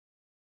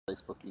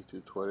Facebook,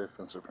 YouTube, Twitter,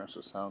 Finster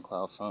Princess,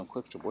 SoundCloud,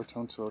 SoundClips, your boy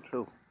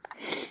Tone202.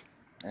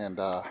 And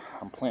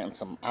I'm planting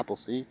some apple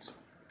seeds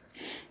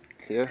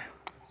here.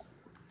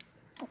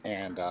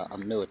 And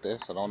I'm new at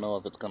this. I don't know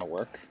if it's going to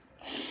work.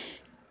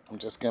 I'm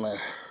just going to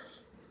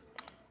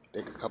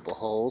dig a couple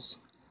holes.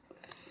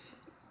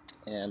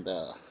 And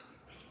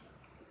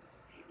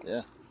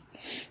yeah.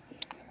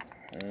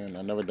 And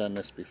I've never done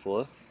this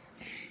before.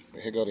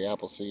 But here go the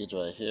apple seeds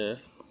right here.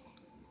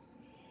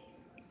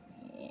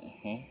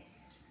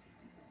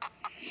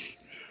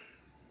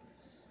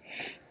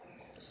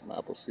 Some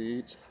apple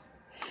seeds.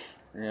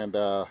 And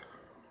the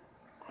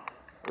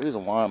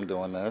reason why I'm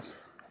doing this,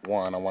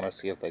 one, I want to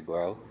see if they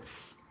grow.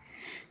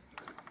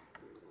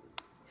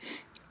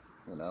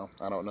 You know,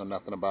 I don't know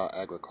nothing about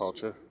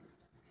agriculture.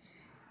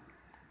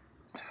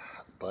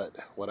 But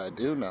what I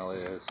do know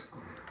is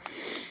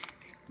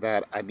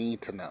that I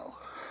need to know.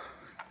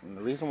 And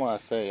the reason why I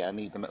say I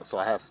need to know, so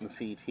I have some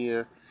seeds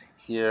here.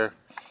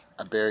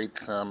 I buried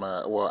some,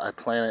 I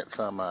planted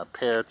some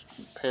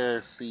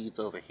pear seeds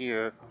over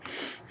here,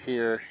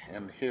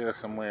 and here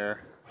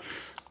somewhere.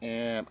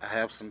 And I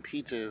have some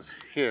peaches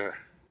here,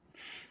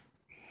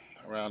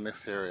 around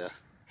this area.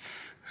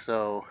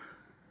 So,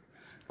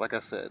 like I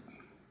said,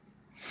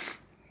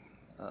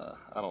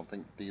 I don't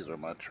think these are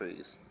my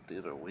trees.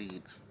 These are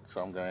weeds.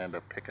 So I'm going to end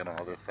up picking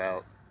all this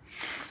out.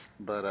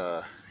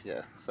 But,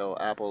 yeah, so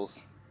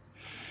apples,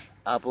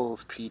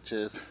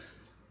 peaches,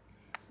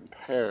 and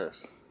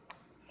pears.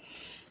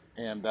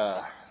 And the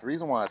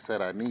reason why I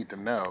said I need to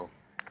know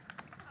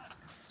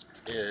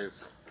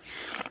is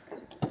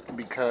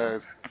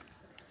because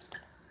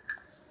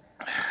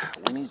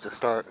we need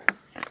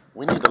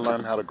to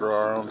learn how to grow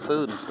our own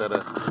food instead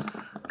of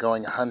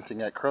going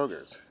hunting at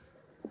Kroger's.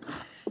 You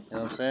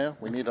know what I'm saying?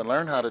 We need to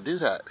learn how to do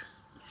that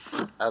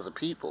as a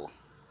people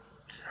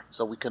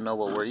so we can know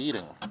what we're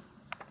eating.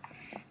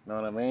 You know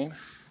what I mean?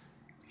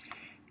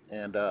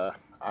 And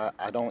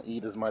I don't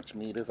eat as much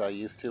meat as I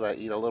used to. I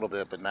eat a little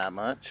bit, but not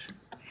much.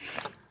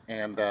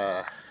 And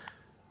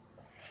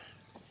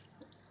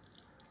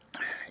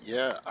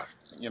yeah,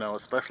 you know,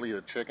 especially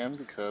the chicken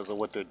because of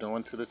what they're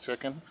doing to the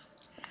chickens.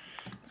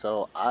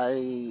 So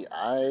I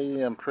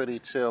am pretty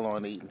chill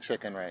on eating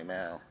chicken right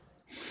now.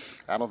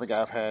 I don't think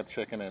I've had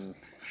chicken in,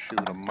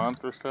 a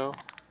month or so.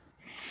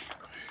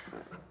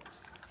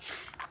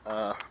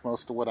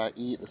 Most of what I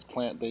eat is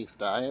plant-based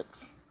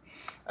diets.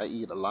 I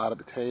eat a lot of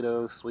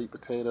potatoes, sweet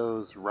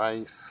potatoes,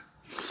 rice.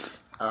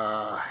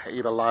 I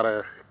eat a lot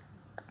of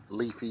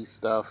leafy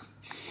stuff.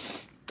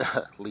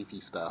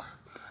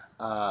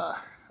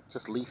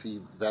 Just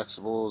leafy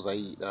vegetables. I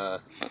eat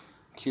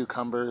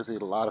cucumbers. I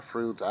eat a lot of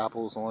fruits,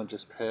 apples,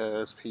 oranges,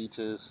 pears,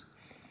 peaches.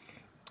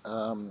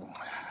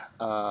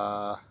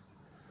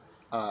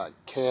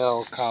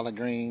 Kale, collard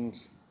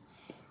greens,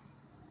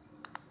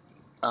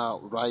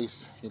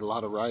 rice, eat a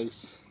lot of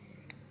rice,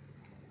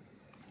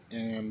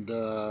 and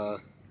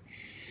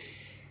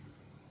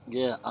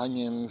yeah,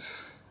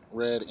 onions,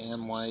 red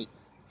and white,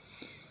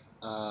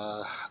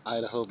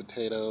 Idaho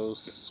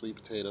potatoes, sweet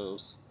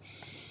potatoes,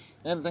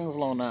 and things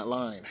along that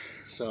line.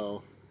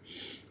 So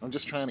I'm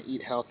just trying to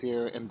eat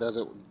healthier, and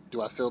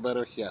do I feel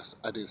better? Yes,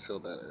 I do feel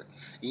better.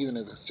 Even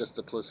if it's just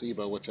a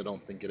placebo, which I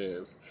don't think it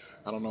is.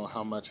 I don't know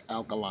how much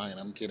alkaline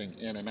I'm getting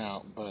in and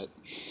out, but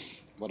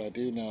what I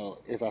do know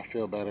is I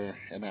feel better,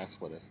 and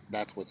that's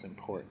what's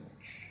important.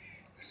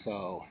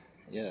 So,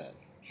 yeah.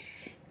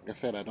 Like I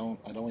said, I don't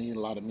eat a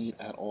lot of meat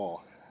at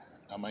all.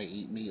 I might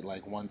eat meat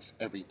like once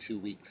every 2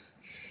 weeks,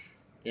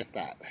 if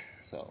that.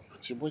 So,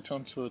 it's your boy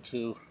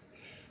Tone202.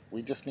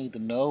 We just need to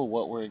know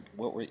what we're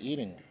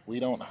eating. We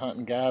don't hunt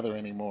and gather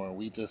anymore.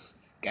 We just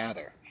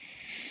gather.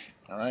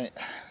 All right.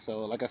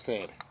 So, like I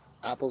said,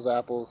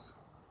 apples,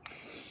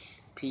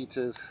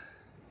 peaches,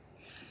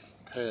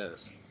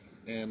 pears,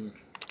 and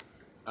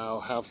I'll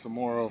have some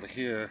more over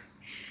here.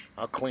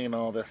 I'll clean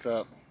all this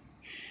up,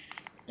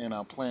 and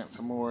I'll plant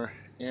some more.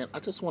 And I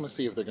just want to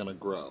see if they're gonna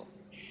grow.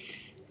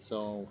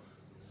 So,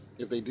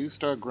 if they do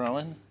start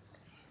growing,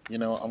 you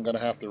know, I'm gonna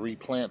have to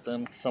replant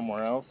them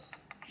somewhere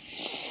else.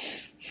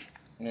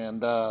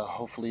 And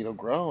hopefully it'll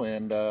grow,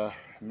 and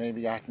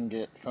maybe I can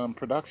get some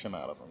production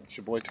out of them. It's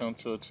your boy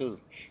Tone202.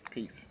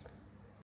 Peace.